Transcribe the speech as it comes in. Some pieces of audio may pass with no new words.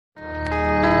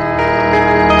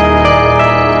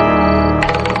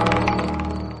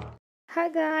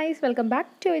Welcome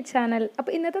back to our channel.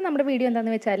 അപ്പോൾ ഇന്നത്തെ നമ്മുടെ വീഡിയോ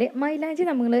എന്താണെന്ന് വെച്ചാൽ മൈലാഞ്ചി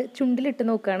നമ്മൾ ചുണ്ടിലിട്ട്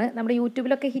നോക്കുകയാണ്. നമ്മുടെ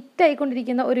യൂട്യൂബിലൊക്കെ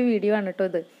ഹിറ്റായിക്കൊണ്ടിരിക്കുന്ന ഒരു വീഡിയോ ആണ് കേട്ടോ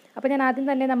ഇത്. അപ്പോൾ ഞാൻ ആദ്യം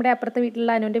തന്നെ നമ്മുടെ അപ്പുറത്തെ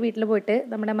വീട്ടിലുള്ള അനുവിൻ്റെ വീട്ടിൽ പോയിട്ട്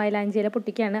നമ്മുടെ മൈലാഞ്ചിയിലെ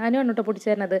പൊട്ടിക്കുകയാണ്. അനു കേട്ടോ പൊട്ടിച്ചു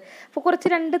തരുന്നത്. അപ്പോൾ കുറച്ച്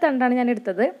 2 തണ്ടാണ് ഞാൻ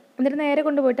എടുത്തത്. എന്നിട്ട് നേരെ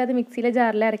കൊണ്ടുപോയിട്ട് അത് മിക്സിയിലെ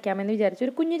ജാറിൽ അരയ്ക്കാമെന്ന് വിചാരിച്ചു.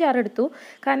 ഒരു കുഞ്ഞു ജാർ എടുത്തു.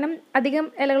 കാരണം അധികം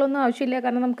ഇലകളൊന്നും ആവശ്യമില്ല,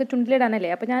 കാരണം നമുക്ക്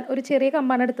ചുണ്ടിലിടാനല്ലേ. അപ്പോൾ ഞാൻ ഒരു ചെറിയ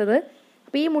കമ്പാണ് എടുത്തത്.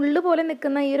 അപ്പോൾ ഈ മുള്ള് പോലെ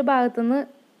നിൽക്കുന്ന ഈ ഒരു ഭാഗത്തുനിന്ന്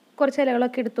കുറച്ച്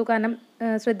ഇലകളൊക്കെ എടുത്തു. കാരണം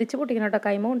ശ്രദ്ധിച്ച് പൊട്ടിക്കണം കേട്ടോ,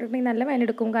 കൈമ കൊണ്ടിട്ടുണ്ടെങ്കിൽ നല്ല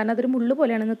വേനെടുക്കും, കാരണം അതൊരു മുള്ളു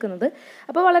പോലെയാണ് നിൽക്കുന്നത്.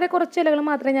 അപ്പോൾ വളരെ കുറച്ച് ഇലകൾ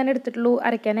മാത്രമേ ഞാൻ എടുത്തിട്ടുള്ളൂ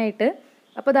അരയ്ക്കാനായിട്ട്.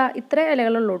 അപ്പോൾ ഇതാ ഇത്ര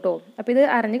ഇലകളുള്ളൂ കേട്ടോ. അപ്പോൾ ഇത്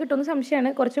അരഞ്ഞ് കിട്ടുമെന്ന് സംശയമാണ്.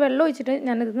 കുറച്ച് വെള്ളം ഒഴിച്ചിട്ട്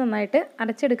ഞാനിത് നന്നായിട്ട്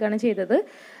അരച്ചെടുക്കുകയാണ് ചെയ്തത്.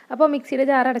 അപ്പോൾ മിക്സിയിലെ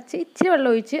ജാർ അടച്ച് ഇച്ചിരി വെള്ളം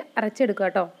ഒഴിച്ച് അരച്ചെടുക്കുക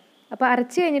കേട്ടോ. അപ്പോൾ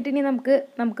അരച്ച് കഴിഞ്ഞിട്ട് ഇനി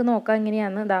നമുക്ക് നോക്കാം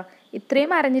എങ്ങനെയാണെന്ന്. ഇതാ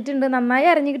ഇത്രയും അരഞ്ഞിട്ടുണ്ട്, നന്നായി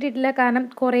അരഞ്ഞ് കിട്ടിയിട്ടില്ല, കാരണം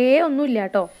കുറേ ഒന്നുമില്ല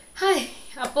കേട്ടോ. ഹായ്,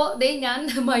 അപ്പോൾ ദേ ഞാൻ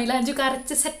മൈലാഞ്ചൊക്കെ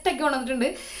അരച്ച് സെറ്റൊക്കെ വന്നിട്ടുണ്ട്.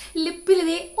 ലിപ്പിൽ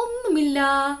ഇതേ ഒന്നുമില്ല.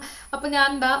 അപ്പോൾ ഞാൻ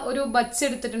എന്താ ഒരു ബഡ്സ്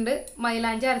എടുത്തിട്ടുണ്ട്.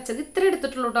 മൈലാഞ്ചി അരച്ചത് ഇത്ര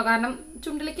എടുത്തിട്ടുള്ളൂ കേട്ടോ, കാരണം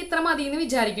ചുണ്ടിലേക്ക് ഇത്ര മതി എന്ന്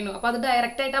വിചാരിക്കുന്നു. അപ്പോൾ അത്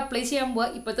ഡയറക്റ്റായിട്ട് അപ്ലൈ ചെയ്യാൻ പോവാ.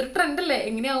 ഇപ്പോഴത്തെ ഒരു ട്രെൻഡല്ലേ,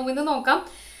 എങ്ങനെയാവുമെന്ന് നോക്കാം.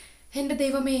 എൻ്റെ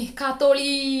ദൈവമേ കാത്തോളി.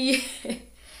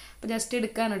 അപ്പോൾ ജസ്റ്റ്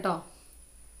എടുക്കാൻ കേട്ടോ,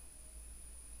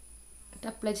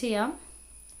 അപ്ലൈ ചെയ്യാം.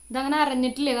 ഇതങ്ങനെ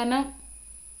അരഞ്ഞിട്ടില്ലേ, കാരണം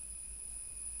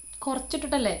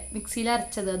കുറച്ചിട്ടിട്ടല്ലേ മിക്സിയിൽ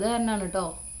അരച്ചത്, അത് കാരണമാണ് കേട്ടോ.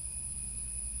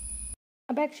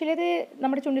 അപ്പോൾ ആക്ച്വലി അത്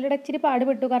നമ്മുടെ ചുണ്ടിലിടെ ഇച്ചിരി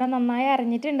പാടുപെട്ടു, കാരണം നന്നായി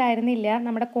അരഞ്ഞിട്ടുണ്ടായിരുന്നില്ല.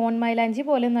 നമ്മുടെ കോൺ മൈലാഞ്ചി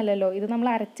പോലെ ഒന്നല്ലല്ലോ ഇത്, നമ്മൾ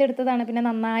അരച്ചെടുത്തതാണ്, പിന്നെ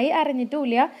നന്നായി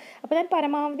അരഞ്ഞിട്ടുമില്ല. അപ്പോൾ ഞാൻ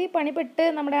പരമാവധി പണിപ്പെട്ട്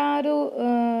നമ്മുടെ ആ ഒരു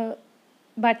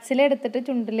ബഡ്സിലെടുത്തിട്ട്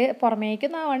ചുണ്ടിൽ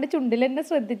പുറമേക്കൊന്നും ആവാണ്ട് ചുണ്ടിൽ തന്നെ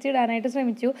ശ്രദ്ധിച്ചിടാനായിട്ട്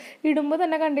ശ്രമിച്ചു. ഇടുമ്പോൾ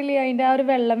തന്നെ കണ്ടില്ലേ അതിൻ്റെ ആ ഒരു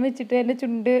വെള്ളം വെച്ചിട്ട് എൻ്റെ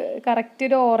ചുണ്ട് കറക്റ്റ്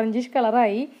ഒരു ഓറഞ്ചിഷ്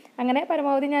കളറായി. അങ്ങനെ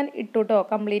പരമാവധി ഞാൻ ഇട്ടു കേട്ടോ,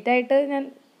 കംപ്ലീറ്റ് ആയിട്ട് ഞാൻ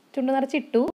ചുണ്ട്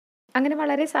നിറച്ചിട്ടു. അങ്ങനെ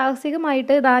വളരെ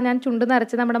സാഹസികമായിട്ട് ഇതാ ഞാൻ ചുണ്ട്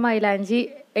നിറച്ച് നമ്മുടെ മൈലാഞ്ചി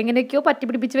എങ്ങനെയൊക്കെയോ പറ്റി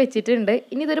പിടിപ്പിച്ച് വെച്ചിട്ടുണ്ട്.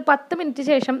 ഇനി ഇതൊരു 10 മിനിറ്റ്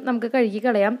ശേഷം നമുക്ക് കഴുകി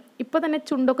കളയാം. ഇപ്പോൾ തന്നെ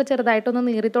ചുണ്ടൊക്കെ ചെറുതായിട്ടൊന്ന്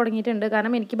നീറി തുടങ്ങിയിട്ടുണ്ട്,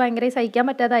 കാരണം എനിക്ക് ഭയങ്കര സഹിക്കാൻ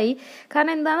പറ്റാതായി.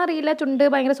 കാരണം എന്താണെന്നറിയില്ല, ചുണ്ട്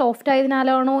ഭയങ്കര സോഫ്റ്റ്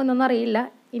ആയതിനാലാണോ എന്നൊന്നും അറിയില്ല.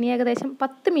 ഇനി ഏകദേശം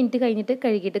 10 മിനിറ്റ് കഴിഞ്ഞിട്ട്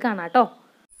കഴുകിയിട്ട് കാണാം കേട്ടോ.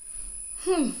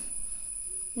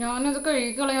 ഞാനത്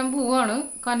കഴുകി കളയാൻ പോവാണ്,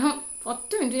 കാരണം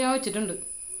 10 മിനിറ്റ് ഞാൻ വെച്ചിട്ടുണ്ട്.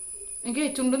 എനിക്ക്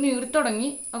ചുണ്ട് നീറി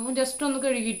തുടങ്ങി. അപ്പം ജസ്റ്റ് ഒന്ന്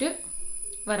കഴുകിയിട്ട്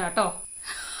വരാം കേട്ടോ.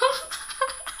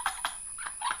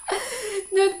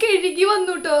 ഞാൻ കഴുകി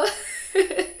വന്നു കേട്ടോ.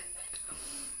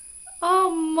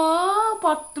 അമ്മ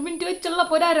 10 മിനിറ്റ് വെച്ചുള്ള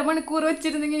അപ്പോൾ ഒരു അരമണിക്കൂർ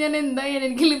വെച്ചിരുന്നെങ്കിൽ ഞാൻ എന്തായാലും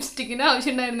എനിക്ക് ലിപ്സ്റ്റിക്കിൻ്റെ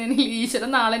ആവശ്യം ഉണ്ടായിരുന്നെങ്കിൽ.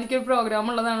 ഈശ്വരൻ, നാളെ എനിക്കൊരു പ്രോഗ്രാം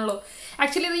ഉള്ളതാണല്ലോ.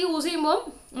 ആക്ച്വലി ഇത് യൂസ് ചെയ്യുമ്പോൾ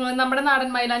നമ്മുടെ നാടൻ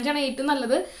മൈലാഞ്ചിയാണ് ഏറ്റവും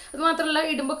നല്ലത്. അത് മാത്രമല്ല,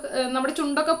 ഇടുമ്പോൾ നമ്മുടെ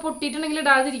ചുണ്ടൊക്കെ പൊട്ടിയിട്ടുണ്ടെങ്കിൽ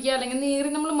ഇടാതിരിക്കുക, അല്ലെങ്കിൽ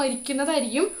നീറി നമ്മൾ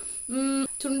മരിക്കുന്നതായിരിക്കും.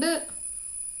 ചുണ്ട്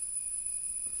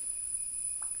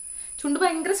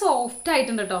ഭയങ്കര സോഫ്റ്റ്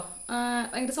ആയിട്ടുണ്ട് കേട്ടോ,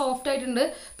 ഭയങ്കര സോഫ്റ്റ് ആയിട്ടുണ്ട്.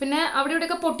 പിന്നെ അവിടെ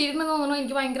ഇവിടെയൊക്കെ പൊട്ടിയിട്ടുണ്ടെന്ന് തോന്നുന്നു.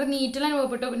 എനിക്ക് ഭയങ്കര നീറ്റിൽ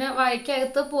അനുഭവപ്പെട്ടു. പിന്നെ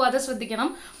വായ്ക്കകത്ത് പോവാതെ ശ്രദ്ധിക്കണം.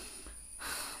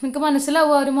 നിങ്ങൾക്ക്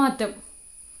മനസ്സിലാവുക ഒരു മാറ്റം.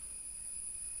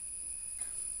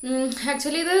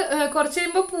 ആക്ച്വലി ഇത് കുറച്ച്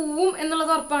കഴിയുമ്പോൾ പൂവും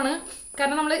എന്നുള്ളത് ഉറപ്പാണ്.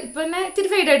 കാരണം നമ്മൾ ഇപ്പം തന്നെ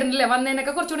ഇത്തിരി ഫെയ്ഡ് ആയിട്ടുണ്ടല്ലേ,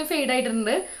 വന്നതിനൊക്കെ കുറച്ചുകൂടി ഫെയ്ഡ്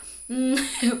ആയിട്ടുണ്ട്.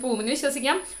 പൂവെന്ന്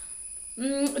വിശ്വസിക്കാം.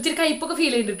 ഇച്ചിരി കയ്പൊക്കെ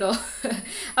ഫീൽ ചെയ്യുന്നുണ്ട് കേട്ടോ.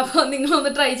 അപ്പോൾ നിങ്ങളൊന്ന്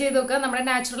ട്രൈ ചെയ്ത് നോക്കുക. നമ്മുടെ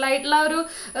നാച്ചുറൽ ആയിട്ടുള്ള ഒരു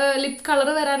ലിപ് കളർ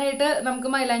വരാനായിട്ട് നമുക്ക്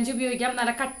മൈലാഞ്ചി ഉപയോഗിക്കാം.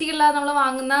 നല്ല കട്ടിയുള്ള നമ്മൾ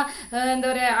വാങ്ങുന്ന എന്താ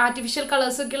പറയുക ആർട്ടിഫിഷ്യൽ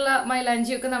കളേഴ്സൊക്കെ ഉള്ള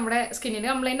മൈലാഞ്ചിയൊക്കെ നമ്മുടെ സ്കിന്നിന്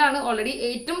കംപ്ലൈൻ്റ് ആണ്. ഓൾറെഡി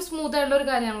ഏറ്റവും സ്മൂത്ത് ആയിട്ടുള്ള ഒരു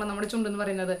കാര്യമാണല്ലോ നമ്മുടെ ചുണ്ടെന്ന്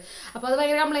പറയുന്നത്. അപ്പോൾ അത്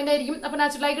ഭയങ്കര കംപ്ലൈൻ്റ് ആയിരിക്കും. അപ്പോൾ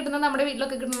നാച്ചുറലായി കിട്ടുന്ന നമ്മുടെ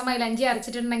വീട്ടിലൊക്കെ കിട്ടുന്ന മൈലാഞ്ചി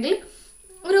അരച്ചിട്ടുണ്ടെങ്കിൽ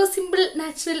ഒരു സിമ്പിൾ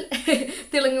നാച്ചുറൽ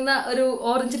തിളങ്ങുന്ന ഒരു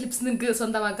ഓറഞ്ച് ലിപ്സ് നിങ്ങൾക്ക്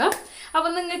സ്വന്തമാക്കാം. അപ്പോൾ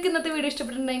നിങ്ങൾക്ക് ഇന്നത്തെ വീഡിയോ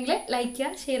ഇഷ്ടപ്പെട്ടിട്ടുണ്ടെങ്കിൽ ലൈക്ക്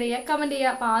ചെയ്യുക, ഷെയർ ചെയ്യുക, കമൻറ്റ്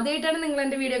ചെയ്യുക. അപ്പോൾ ആദ്യമായിട്ടാണ് നിങ്ങൾ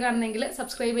എൻ്റെ വീഡിയോ കാണുന്നതെങ്കിൽ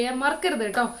സബ്സ്ക്രൈബ് ചെയ്യാൻ മറക്കരുത്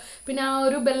കേട്ടോ. പിന്നെ ആ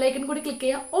ഒരു ബെല്ലൈക്കൺ കൂടി ക്ലിക്ക്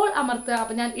ചെയ്യുക, ഓൾ അമർത്തുക.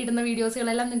 അപ്പോൾ ഞാൻ ഇടുന്ന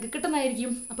വീഡിയോസുകളെല്ലാം നിങ്ങൾക്ക്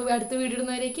കിട്ടുന്നതായിരിക്കും. അപ്പോൾ അടുത്ത വീഡിയോ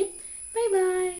ഇടുന്നവരേക്കും ബൈ ബൈ.